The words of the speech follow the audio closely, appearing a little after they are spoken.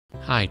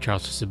Hi,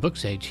 Charles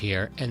SirBookSage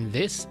here, and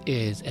this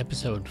is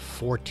episode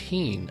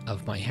 14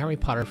 of my Harry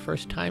Potter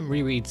First Time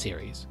Reread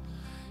series.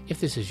 If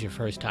this is your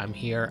first time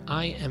here,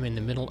 I am in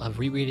the middle of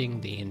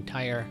rereading the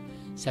entire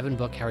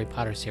 7-book Harry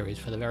Potter series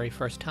for the very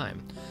first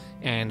time,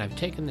 and I've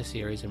taken the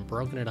series and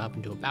broken it up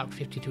into about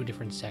 52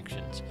 different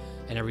sections,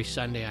 and every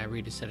Sunday I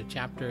read a set of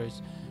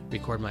chapters,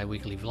 record my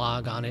weekly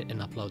vlog on it,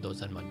 and upload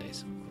those on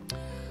Mondays.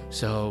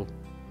 So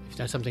if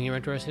that's something you're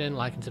interested in,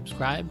 like and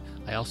subscribe.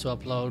 I also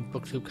upload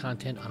BookTube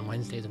content on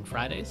Wednesdays and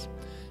Fridays.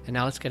 And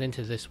now let's get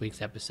into this week's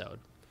episode.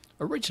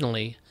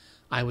 Originally,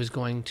 I was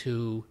going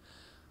to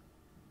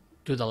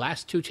do the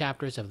last 2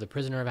 chapters of The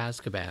Prisoner of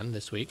Azkaban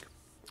this week,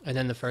 and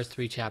then the first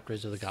 3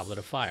 chapters of The Goblet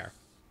of Fire.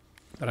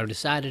 But I've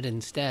decided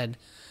instead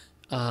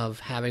of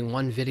having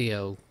one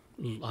video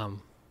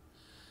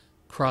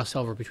cross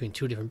over between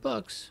 2 different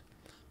books,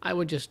 I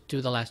would just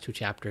do the last 2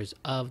 chapters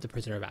of The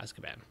Prisoner of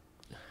Azkaban.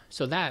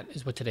 So that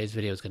is what today's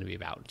video is going to be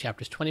about.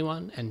 Chapters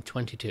 21 and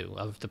 22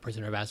 of The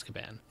Prisoner of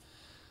Azkaban.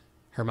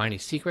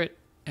 Hermione's Secret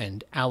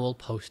and Owl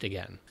Post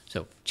Again.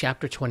 So,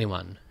 Chapter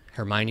 21,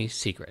 Hermione's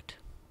Secret.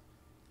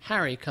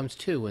 Harry comes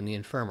to in the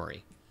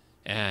infirmary,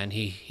 and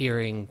he's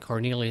hearing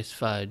Cornelius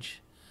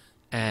Fudge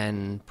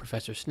and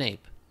Professor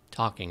Snape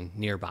talking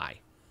nearby.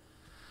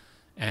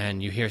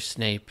 And you hear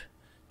Snape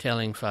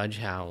telling Fudge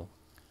how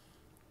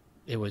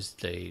it was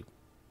the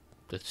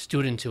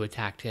students who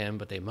attacked him,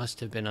 but they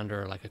must have been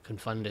under like a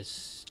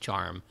confundus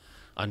charm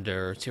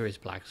under Sirius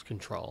Black's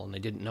control, and they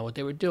didn't know what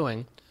they were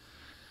doing.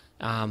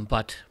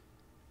 But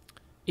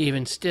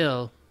even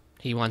still,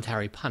 he wants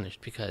Harry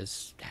punished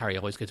because Harry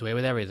always gets away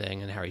with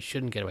everything, and Harry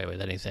shouldn't get away with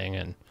anything.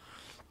 And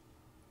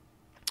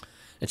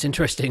it's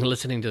interesting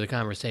listening to the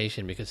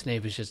conversation because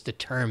Snape is just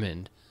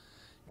determined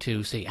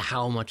to see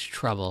how much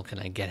trouble can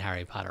I get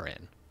Harry Potter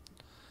in.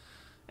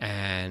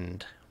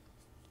 And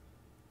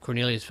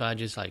Cornelius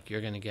Fudge is like,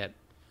 you're going to get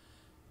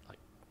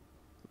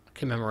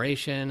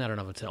commemoration. I don't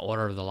know if it's an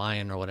Order of the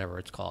Lion or whatever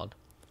it's called.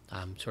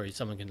 I'm sorry,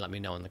 someone can let me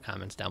know in the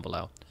comments down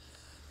below.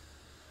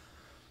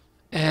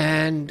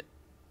 But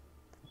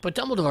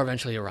Dumbledore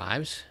eventually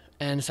arrives,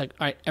 and it's like,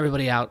 all right,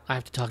 everybody out. I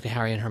have to talk to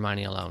Harry and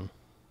Hermione alone.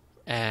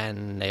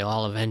 And they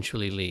all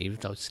eventually leave,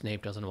 though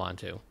Snape doesn't want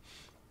to.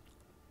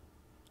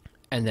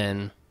 And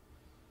then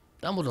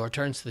Dumbledore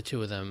turns to the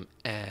 2 of them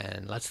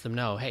and lets them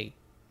know, hey,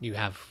 you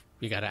got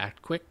to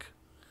act quick.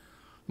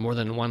 More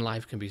than 1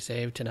 life can be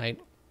saved tonight.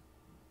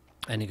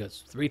 And he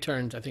goes, 3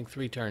 turns. I think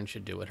 3 turns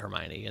should do it,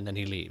 Hermione. And then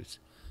he leaves.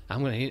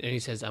 And he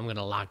says, I'm going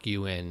to lock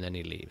you in. Then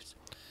he leaves.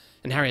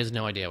 And Harry has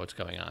no idea what's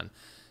going on.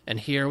 And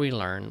here we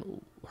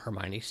learn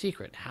Hermione's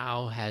secret.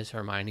 How has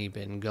Hermione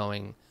been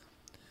going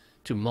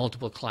to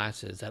multiple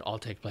classes that all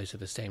take place at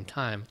the same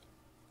time,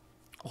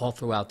 all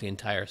throughout the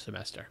entire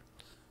semester?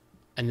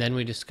 And then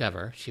we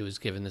discover she was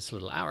given this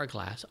little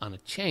hourglass on a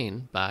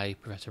chain by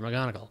Professor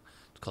McGonagall.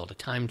 It's called a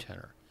time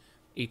turner.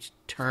 Each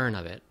turn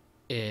of it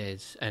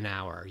is an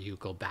hour. You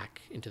go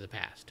back into the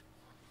past.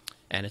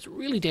 And it's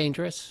really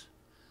dangerous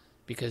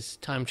because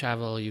time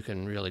travel, you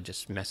can really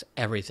just mess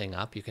everything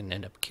up. You can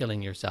end up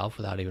killing yourself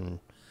without even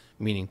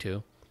meaning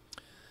to.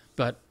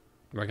 But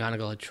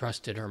McGonagall had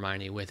trusted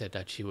Hermione with it,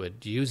 that she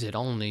would use it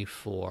only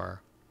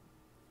for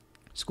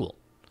school.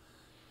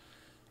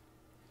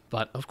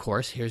 But, of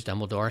course, here's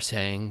Dumbledore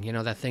saying, you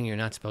know, that thing you're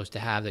not supposed to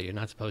have, that you're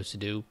not supposed to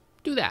do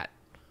that.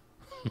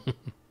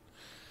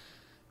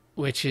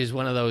 Which is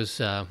one of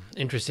those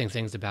interesting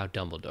things about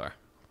Dumbledore.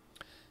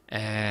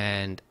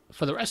 And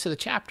for the rest of the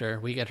chapter,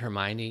 we get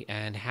Hermione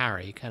and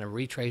Harry kind of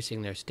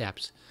retracing their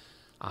steps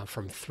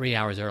from 3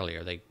 hours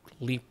earlier. They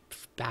leap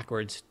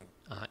backwards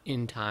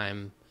in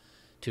time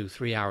to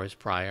 3 hours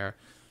prior,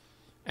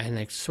 and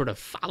they sort of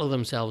follow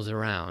themselves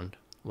around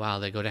while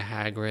they go to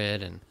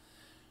Hagrid, and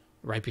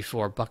right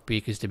before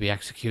Buckbeak is to be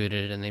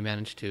executed, and they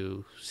manage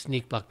to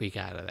sneak Buckbeak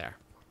out of there.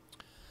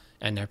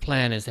 And their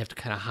plan is they have to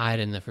kind of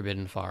hide in the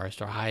Forbidden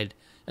Forest or hide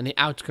in the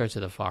outskirts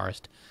of the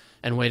forest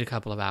and wait a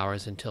couple of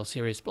hours until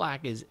Sirius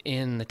Black is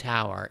in the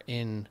tower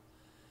in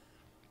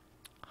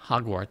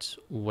Hogwarts,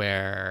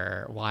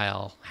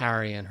 while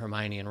Harry and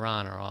Hermione and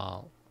Ron are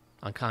all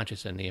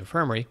unconscious in the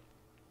infirmary,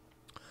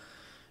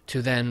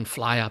 to then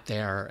fly up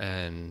there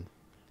and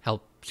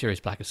help Sirius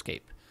Black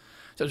escape.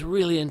 So it's a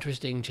really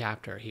interesting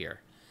chapter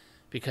here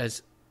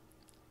because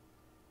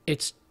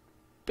it's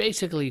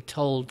basically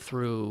told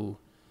through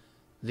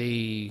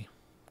the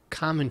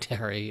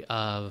commentary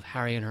of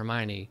Harry and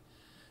Hermione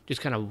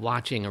just kind of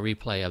watching a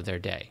replay of their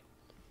day.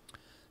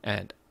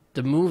 And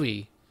the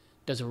movie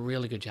does a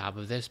really good job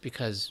of this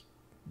because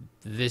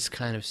this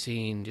kind of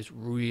scene just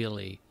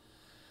really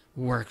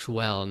works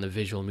well in the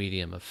visual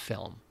medium of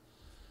film.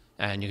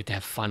 And you get to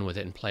have fun with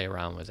it and play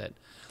around with it.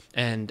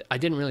 And I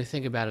didn't really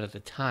think about it at the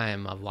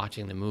time of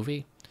watching the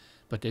movie,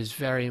 but there's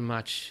very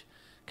much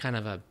kind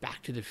of a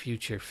Back to the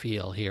Future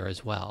feel here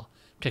as well,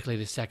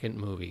 particularly the second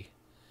movie,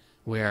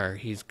 where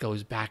he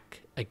goes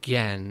back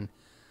again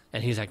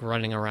and he's like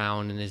running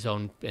around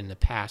in the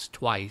past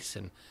twice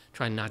and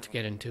trying not to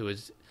get into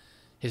his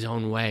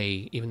own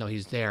way, even though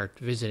he's there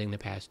visiting the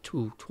past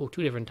two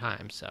different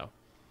times. So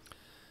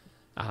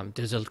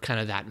There's a kind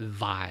of that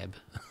vibe,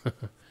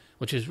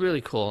 which is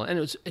really cool, and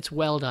it's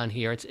well done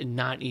here. It's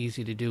not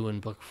easy to do in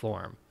book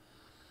form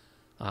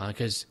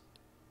because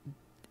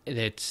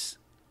it's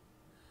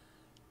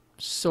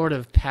sort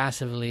of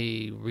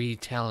passively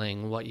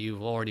retelling what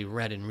you've already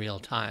read in real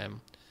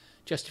time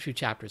just a few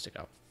chapters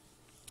ago.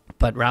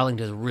 But Rowling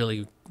does a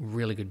really,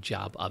 really good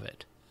job of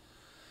it.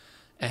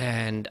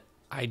 And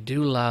I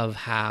do love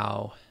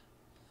how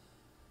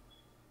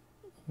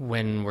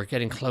when we're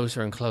getting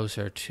closer and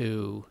closer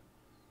to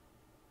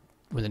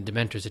when the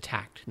Dementors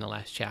attacked in the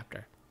last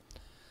chapter,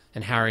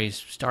 and Harry's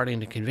starting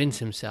to convince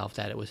himself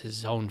that it was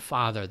his own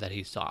father that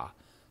he saw.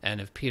 And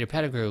if Peter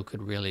Pettigrew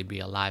could really be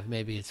alive,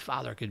 maybe his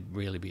father could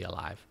really be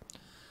alive.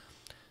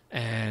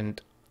 And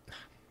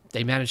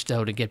they managed,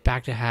 though, to get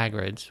back to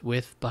Hagrid's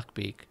with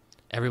Buckbeak.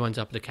 Everyone's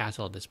up at the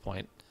castle at this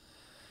point.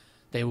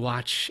 They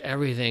watch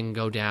everything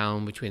go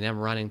down between them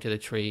running to the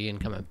tree and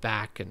coming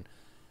back, and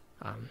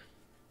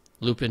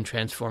Lupin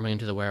transforming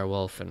into the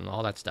werewolf and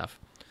all that stuff.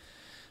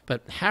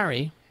 But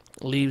Harry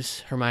leaves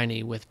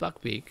Hermione with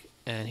Buckbeak,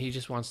 and he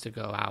just wants to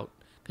go out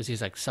because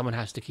he's like, someone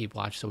has to keep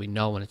watch so we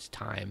know when it's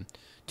time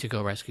to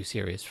go rescue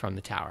Sirius from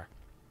the tower.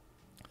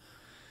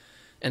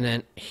 And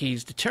then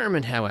he's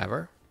determined,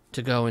 however,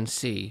 to go and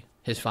see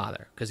his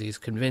father because he's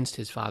convinced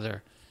his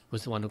father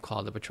was the one who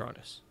called the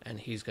Patronus, and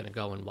he's going to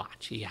go and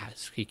watch.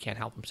 He can't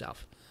help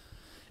himself.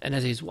 And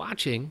as he's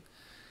watching,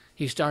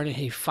 he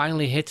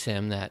finally hits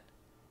him that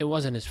it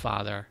wasn't his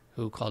father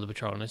who called the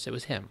Patronus, it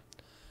was him.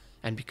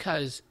 And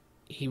because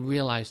he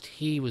realized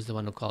he was the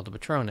one who called the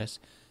Patronus,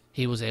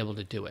 he was able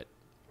to do it.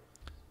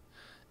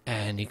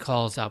 And he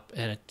calls up,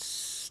 and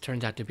it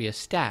turns out to be a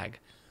stag.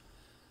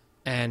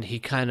 And he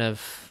kind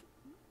of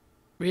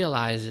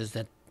realizes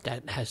that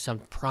has some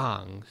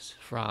prongs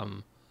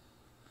from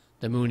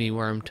the Moony,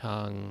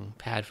 Wormtongue,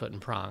 Padfoot,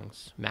 and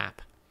Prongs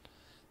map.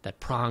 That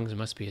Prongs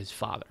must be his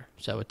father.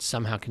 So it's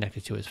somehow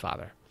connected to his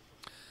father.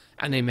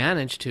 And they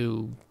manage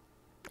to,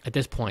 at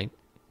this point,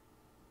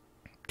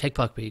 take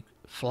Buckbeak,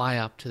 fly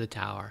up to the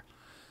tower,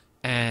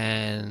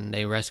 and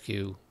they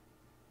rescue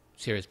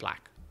Sirius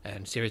Black.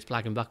 And Sirius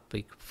Black and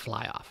Buckbeak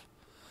fly off.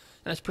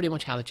 And that's pretty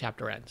much how the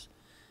chapter ends.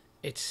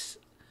 It's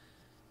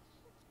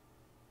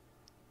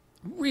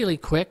really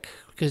quick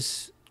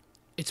because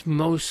it's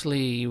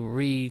mostly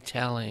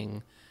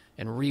retelling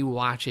and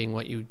rewatching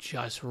what you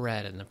just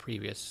read in the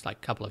previous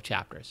couple of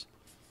chapters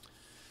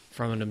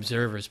from an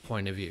observer's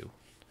point of view.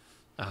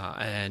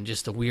 And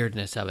just the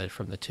weirdness of it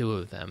from the two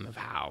of them, of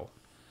how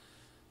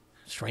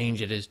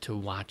strange it is to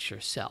watch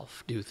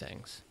yourself do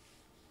things.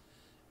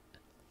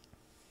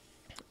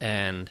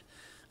 And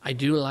I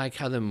do like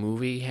how the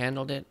movie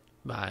handled it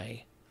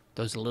by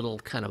those little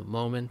kind of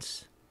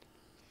moments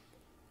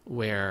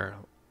where,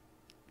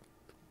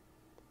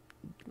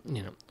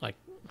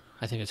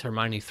 I think it's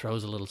Hermione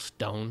throws a little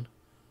stone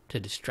to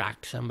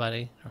distract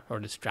somebody or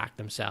distract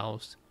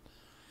themselves.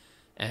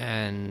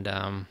 And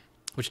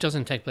which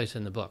doesn't take place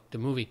in the book. The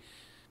movie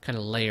kind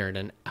of layered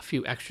and a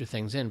few extra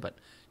things in, but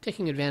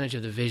taking advantage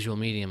of the visual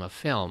medium of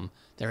film,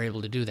 they're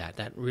able to do that.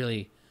 That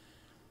really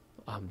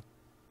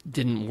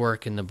didn't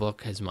work in the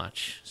book as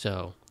much.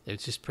 So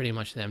it's just pretty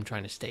much them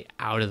trying to stay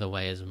out of the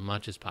way as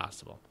much as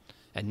possible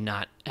and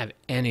not have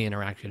any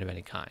interaction of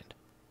any kind.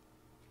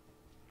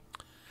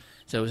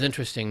 So it was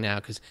interesting now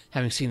because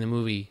having seen the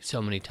movie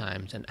so many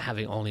times and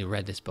having only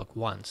read this book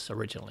once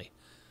originally,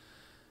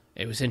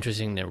 it was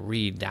interesting to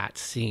read that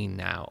scene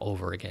now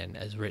over again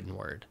as written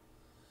word.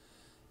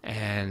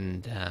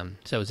 And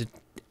so it was a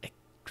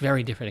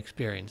very different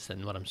experience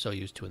than what I'm so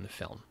used to in the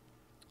film.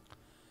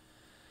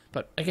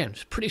 But again,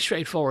 it's a pretty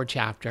straightforward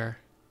chapter.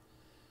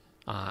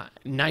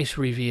 Nice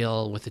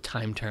reveal with the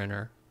time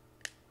turner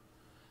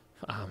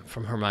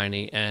from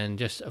Hermione. And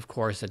just, of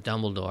course, that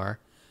Dumbledore,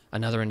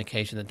 another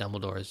indication that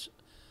Dumbledore is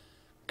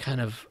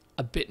kind of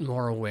a bit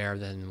more aware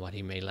than what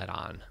he may let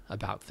on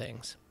about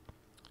things.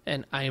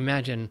 And I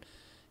imagine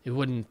it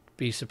wouldn't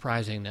be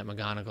surprising that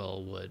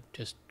McGonagall would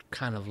just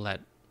kind of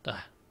let the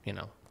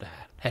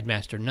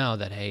headmaster know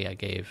that, hey, I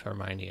gave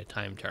Hermione a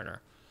time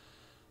turner.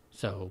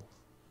 So,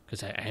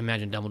 because I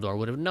imagine Dumbledore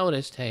would have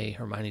noticed, hey,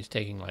 Hermione's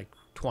taking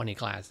 20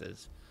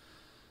 classes.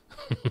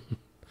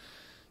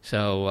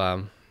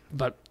 So,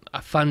 but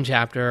a fun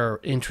chapter,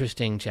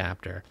 interesting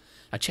chapter,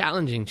 a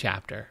challenging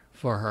chapter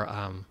for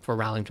her, for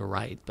Rowling to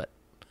write, but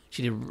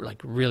she did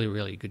really,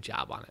 really good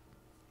job on it.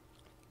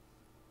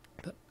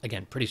 But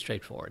again, pretty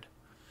straightforward.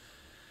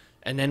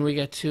 And then we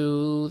get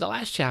to the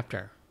last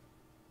chapter.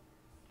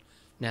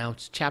 Now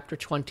it's chapter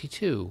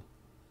 22,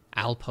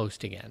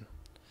 Outpost again.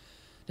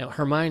 Now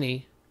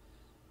Hermione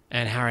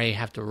and Harry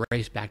have to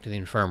race back to the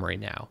infirmary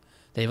now.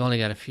 They've only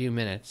got a few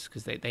minutes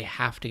because they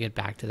have to get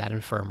back to that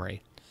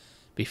infirmary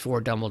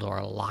before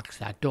Dumbledore locks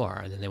that door,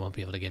 and then they won't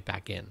be able to get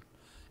back in.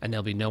 And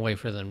there'll be no way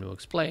for them to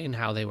explain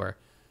how they were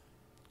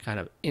kind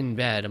of in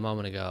bed a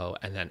moment ago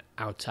and then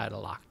outside a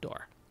locked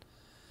door.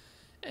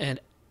 And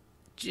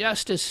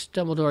just as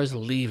Dumbledore is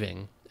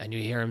leaving, and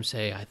you hear him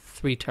say,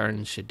 3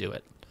 turns should do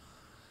it,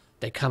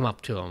 they come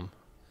up to him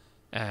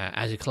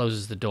as he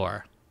closes the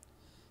door.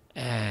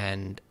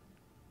 And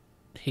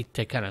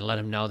to kind of let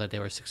him know that they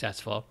were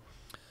successful.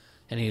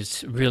 And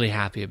he's really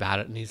happy about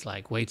it. And he's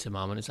like, waits a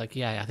moment. It's like,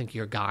 yeah, I think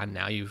you're gone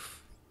now.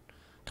 You've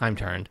time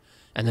turned.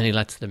 And then he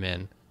lets them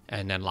in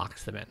and then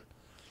locks them in.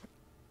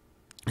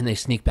 And they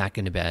sneak back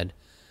into bed.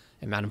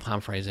 And Madame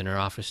Pomfrey's in her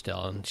office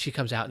still. And she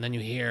comes out, and then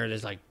you hear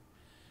this, like,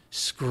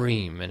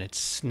 scream. And it's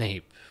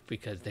Snape,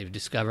 because they've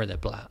discovered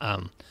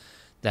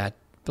that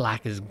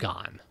Black is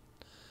gone.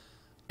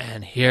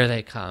 And here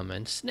they come.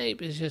 And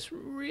Snape is just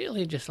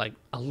really just like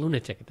a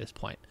lunatic at this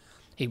point.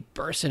 He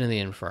bursts into the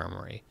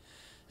infirmary.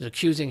 He's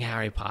accusing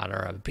Harry Potter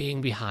of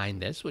being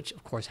behind this, which,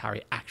 of course,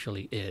 Harry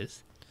actually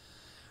is.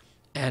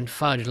 And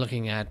Fudge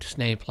looking at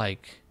Snape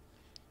like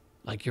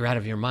you're out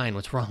of your mind.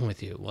 What's wrong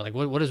with you? Well, like,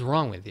 what is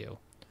wrong with you?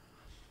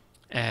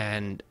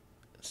 And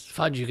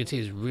Fudge, you can see,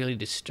 is really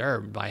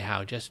disturbed by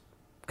how just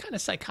kind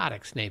of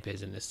psychotic Snape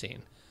is in this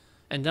scene.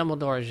 And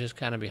Dumbledore is just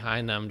kind of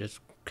behind them, just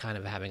kind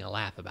of having a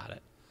laugh about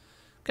it.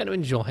 Kind of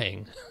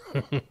enjoying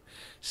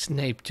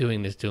Snape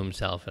doing this to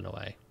himself in a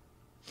way.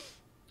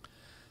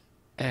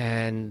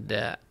 And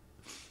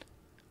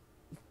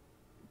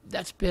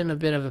that's been a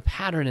bit of a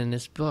pattern in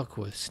this book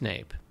with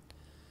Snape.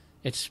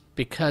 It's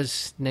because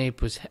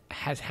Snape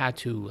has had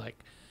to, like,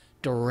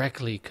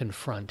 directly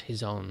confront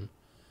his own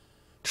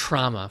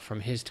trauma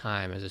from his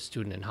time as a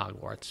student in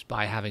Hogwarts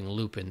by having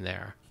Lupin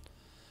there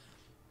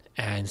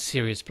and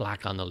Sirius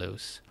Black on the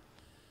loose.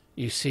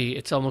 You see,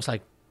 it's almost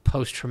like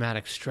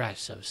post-traumatic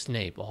stress of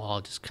Snape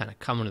all just kind of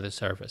coming to the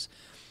surface.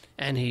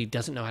 And he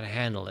doesn't know how to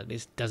handle it. He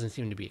doesn't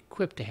seem to be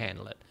equipped to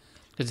handle it.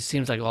 Because it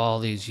seems like all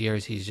these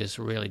years he's just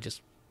really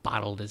just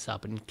bottled this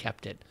up and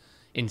kept it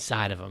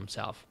inside of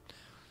himself.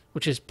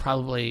 Which is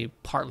probably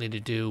partly to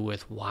do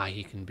with why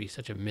he can be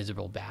such a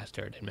miserable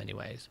bastard in many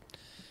ways.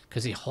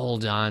 Because he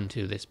holds on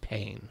to this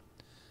pain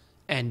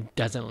and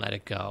doesn't let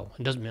it go.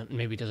 And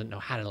maybe doesn't know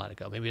how to let it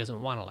go. Maybe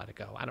doesn't want to let it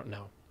go. I don't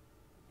know.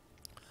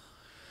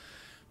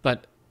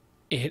 But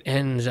it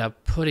ends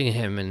up putting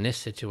him in this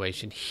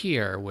situation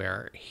here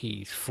where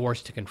he's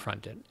forced to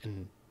confront it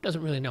and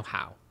doesn't really know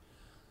how.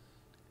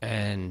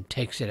 And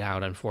takes it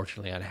out,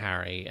 unfortunately, on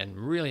Harry and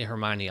really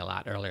Hermione a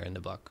lot earlier in the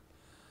book.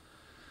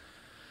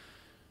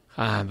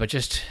 But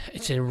just,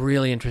 it's a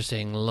really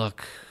interesting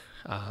look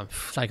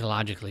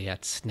psychologically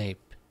at Snape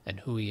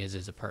and who he is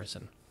as a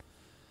person.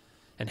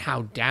 And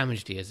how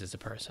damaged he is as a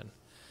person.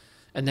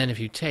 And then if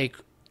you take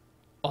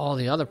all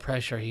the other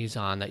pressure he's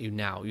on that you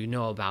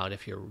know about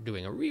if you're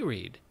doing a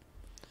reread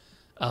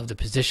of the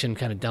position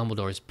kind of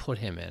Dumbledore's put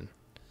him in,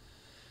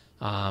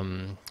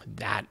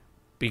 that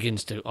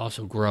begins to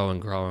also grow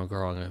and grow and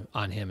grow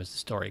on him as the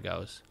story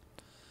goes.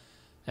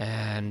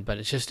 But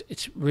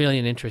it's really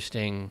an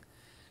interesting...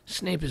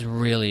 Snape is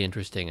really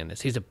interesting in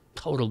this. He's a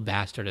total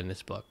bastard in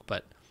this book,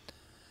 but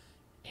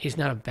he's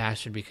not a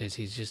bastard because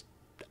he's just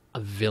a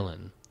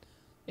villain.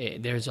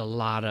 There's a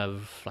lot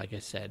of, like I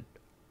said,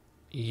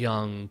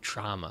 young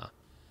trauma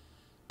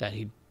that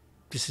he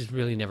just has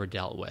really never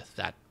dealt with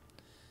that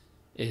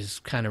is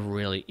kind of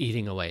really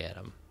eating away at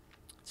him.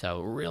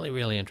 So really,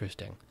 really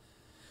interesting.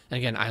 And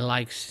again, I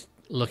like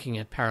looking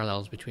at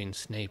parallels between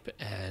Snape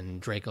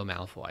and Draco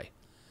Malfoy.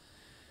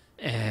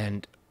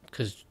 And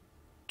because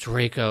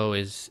Draco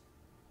is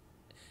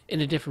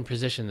in a different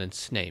position than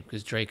Snape,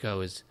 because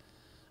Draco is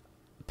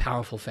a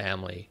powerful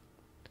family,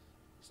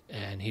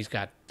 and he's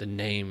got the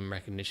name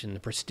recognition, the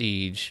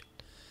prestige.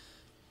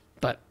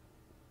 But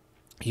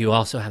you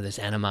also have this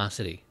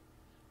animosity,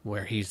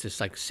 where he's this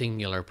like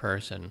singular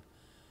person,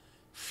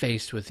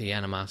 faced with the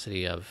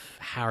animosity of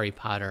Harry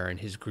Potter and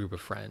his group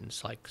of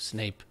friends, like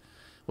Snape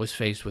was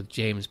faced with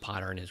James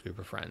Potter and his group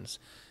of friends,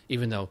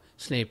 even though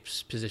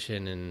Snape's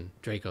position and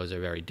Draco's are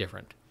very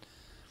different.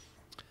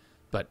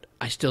 But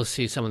I still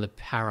see some of the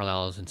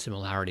parallels and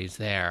similarities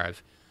there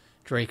of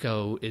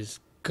Draco is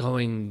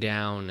going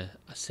down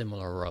a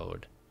similar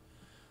road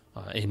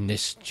in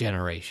this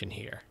generation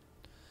here,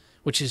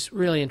 which is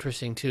really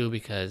interesting too,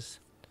 because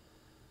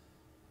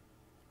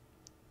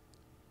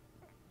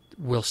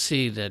we'll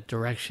see the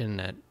direction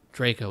that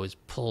Draco is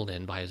pulled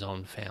in by his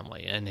own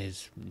family and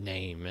his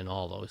name and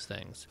all those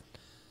things.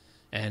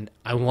 And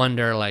I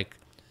wonder, like,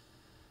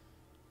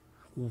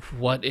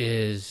 what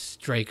is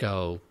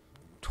Draco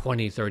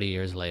 20, 30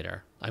 years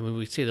later? I mean,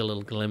 we see the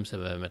little glimpse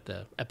of him at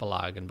the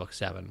epilogue in Book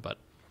 7, but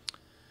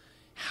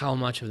how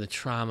much of the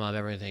trauma of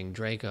everything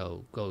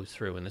Draco goes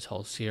through in this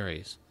whole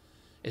series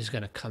is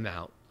going to come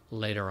out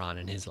later on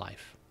in his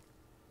life?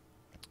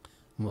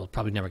 We'll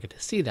probably never get to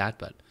see that,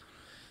 but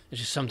it's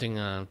just something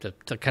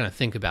to kind of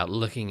think about,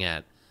 looking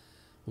at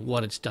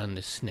what it's done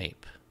to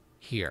Snape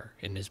here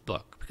in this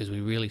book, because we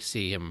really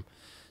see him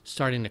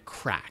starting to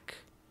crack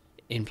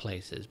in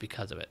places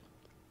because of it.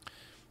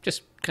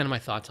 Just kind of my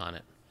thoughts on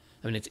it.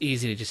 I mean, it's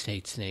easy to just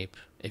hate Snape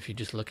if you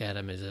just look at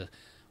him as a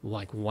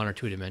like one or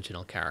two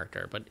dimensional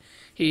character, but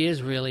he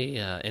is really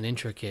an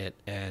intricate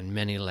and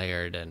many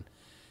layered and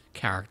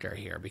character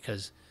here,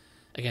 because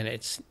again,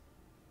 it's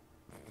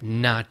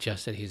not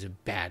just that he's a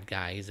bad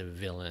guy, he's a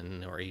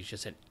villain, or he's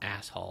just an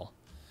asshole.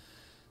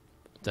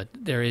 That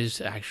there is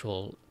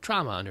actual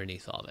trauma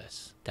underneath all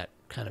this that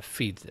kind of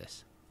feeds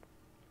this.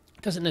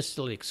 Doesn't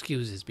necessarily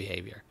excuse his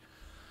behavior,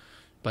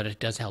 but it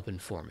does help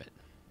inform it.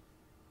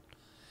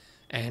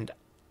 And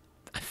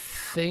I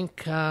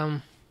think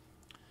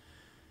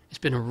it's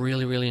been a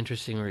really, really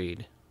interesting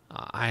read.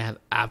 I have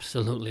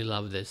absolutely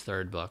loved this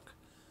third book.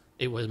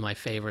 It was my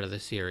favorite of the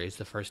series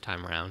the first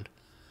time around.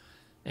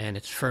 And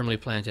it's firmly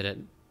planted it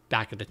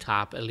back at the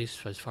top, at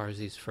least as far as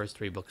these first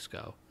 3 books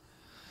go.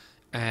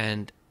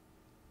 And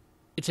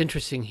it's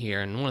interesting here,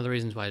 and one of the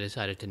reasons why I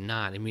decided to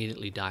not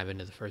immediately dive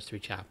into the first 3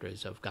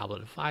 chapters of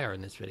Goblet of Fire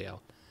in this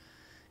video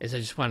is I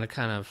just want to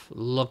kind of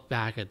look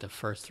back at the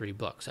first 3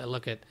 books. I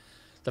look at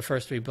the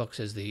first 3 books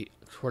as the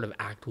sort of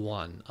Act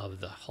 1 of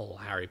the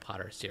whole Harry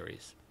Potter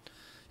series.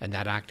 And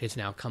that act has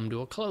now come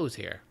to a close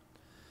here.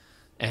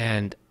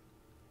 And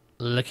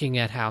looking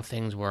at how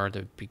things were at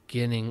the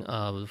beginning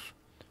of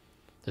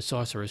the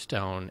Sorcerer's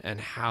Stone and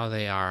how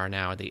they are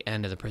now at the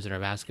end of the Prisoner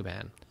of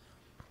Azkaban,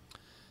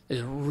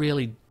 there's a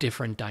really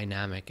different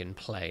dynamic in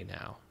play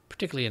now,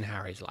 particularly in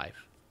Harry's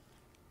life.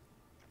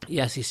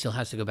 Yes, he still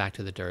has to go back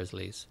to the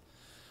Dursleys,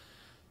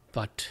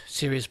 but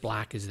Sirius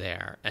Black is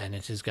there, and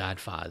it's his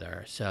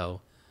godfather,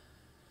 so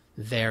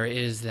there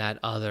is that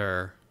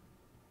other...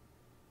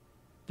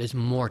 There's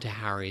more to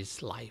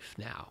Harry's life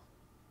now,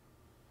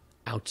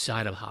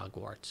 outside of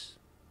Hogwarts,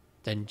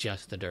 than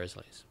just the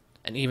Dursleys.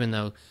 And even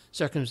though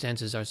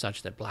circumstances are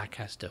such that Black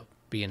has to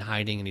be in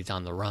hiding and he's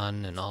on the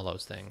run and all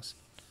those things,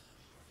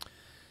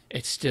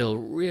 it still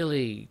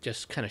really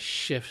just kind of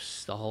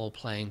shifts the whole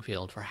playing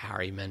field for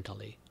Harry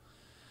mentally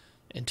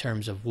in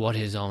terms of what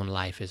his own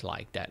life is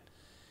like, that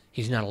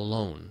he's not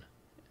alone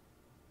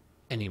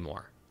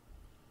anymore.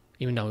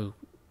 Even though,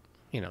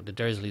 the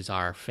Dursleys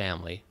are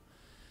family,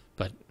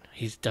 but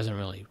he doesn't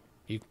really,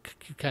 you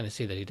kind of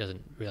see that he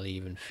doesn't really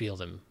even feel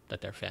them, that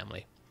they're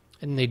family.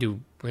 And they do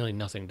really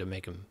nothing to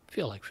make him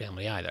feel like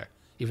family either,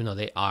 even though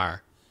they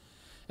are.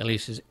 At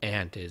least his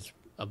aunt is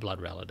a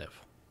blood relative.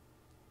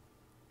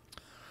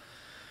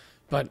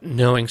 But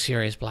knowing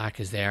Sirius Black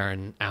is there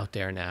and out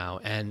there now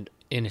and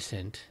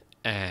innocent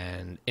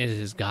and is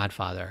his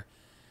godfather,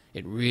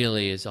 it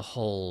really is a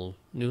whole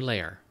new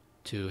layer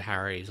to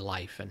Harry's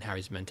life and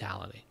Harry's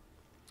mentality.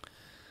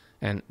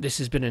 And this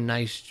has been a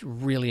nice,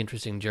 really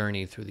interesting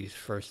journey through these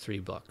first 3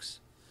 books.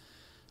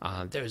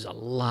 There's a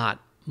lot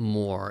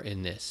more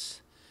in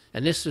this.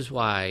 And this is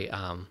why,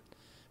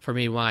 for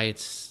me, why it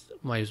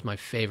was my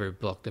favorite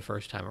book the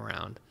first time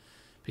around.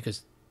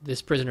 Because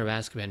this Prisoner of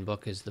Azkaban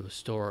book is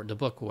the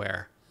book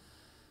where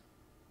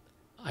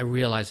I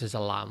realize there's a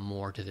lot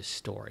more to this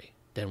story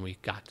than we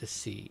got to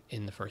see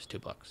in the first 2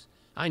 books.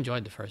 I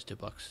enjoyed the first 2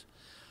 books,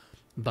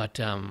 but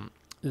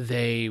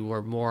they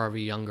were more of a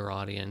younger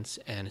audience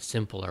and a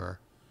simpler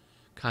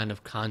kind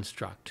of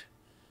construct.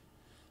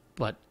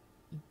 But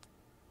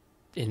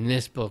in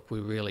this book,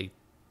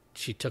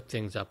 she took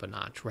things up a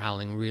notch.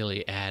 Rowling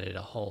really added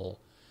a whole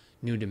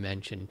new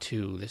dimension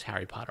to this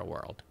Harry Potter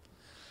world.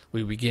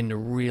 We begin to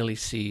really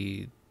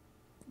see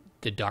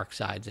the dark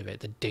sides of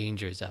it, the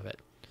dangers of it.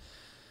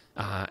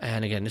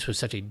 And again, this was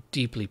such a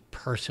deeply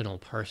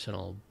personal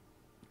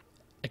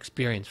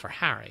experience for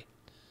Harry.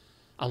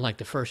 Unlike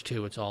the first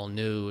 2, it's all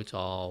new, it's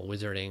all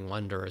wizarding,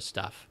 wondrous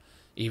stuff,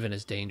 even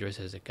as dangerous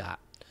as it got.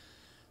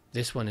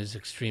 This one is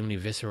extremely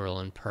visceral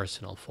and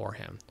personal for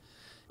him.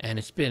 And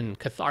it's been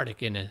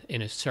cathartic in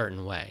a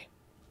certain way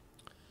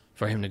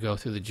for him to go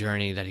through the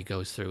journey that he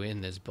goes through in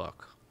this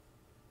book.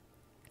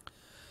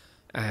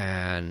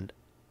 And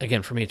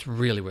again, for me, it's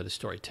really where the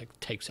story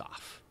takes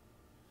off.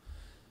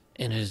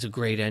 And it is a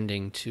great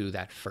ending to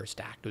that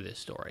first act of this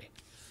story.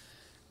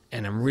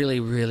 And I'm really,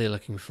 really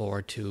looking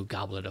forward to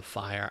Goblet of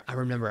Fire. I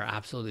remember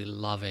absolutely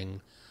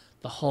loving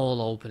the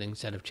whole opening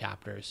set of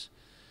chapters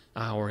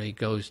where he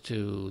goes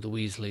to the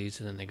Weasleys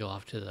and then they go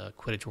off to the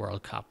Quidditch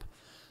World Cup.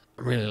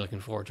 I'm really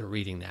looking forward to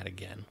reading that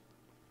again.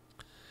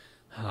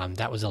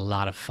 That was a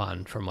lot of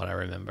fun from what I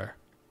remember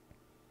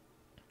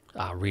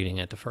reading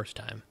it the first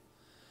time.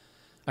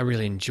 I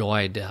really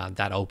enjoyed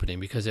that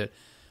opening because it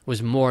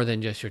was more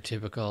than just your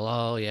typical,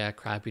 oh yeah,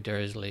 crappy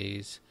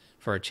Dursleys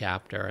for a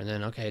chapter, and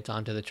then, okay, it's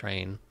on to the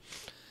train.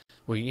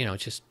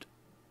 Just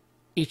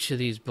each of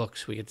these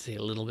books we get to see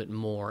a little bit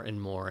more and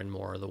more and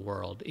more of the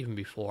world, even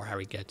before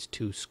Harry gets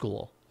to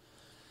school.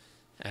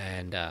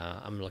 And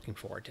I'm looking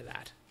forward to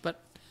that.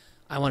 But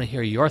I want to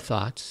hear your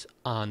thoughts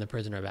on The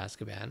Prisoner of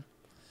Azkaban.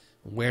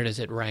 Where does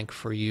it rank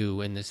for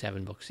you in the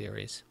 7-book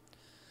series?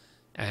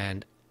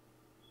 And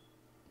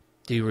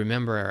do you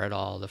remember at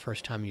all the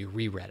first time you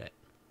reread it?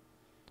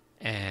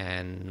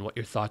 And what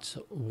your thoughts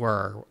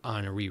were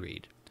on a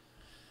reread?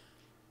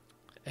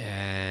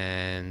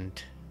 And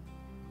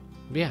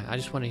yeah, I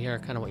just want to hear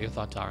kind of what your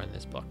thoughts are in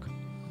this book.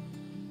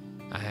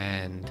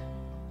 And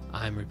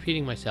I'm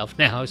repeating myself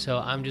now, so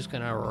I'm just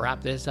going to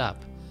wrap this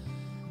up.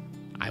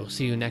 I will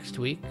see you next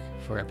week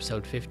for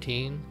episode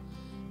 15.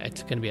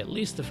 It's going to be at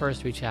least the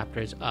first 3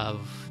 chapters of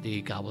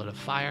the Goblet of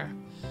Fire.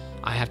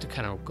 I have to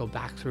kind of go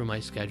back through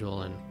my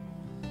schedule and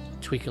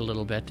tweak a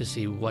little bit to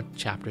see what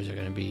chapters are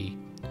going to be,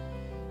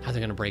 how they're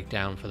going to break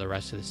down for the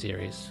rest of the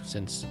series,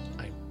 since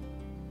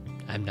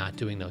I'm not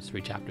doing those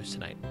 3 chapters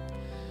tonight.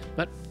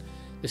 But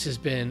This has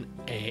been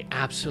an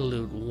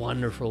absolute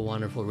wonderful,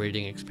 wonderful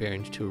reading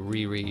experience to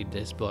reread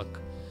this book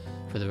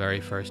for the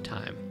very first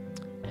time.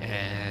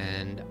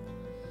 And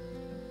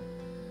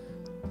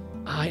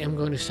I am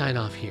going to sign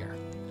off here.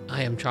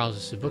 I am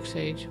Charles, the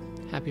SirBookSage.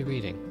 Happy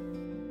reading.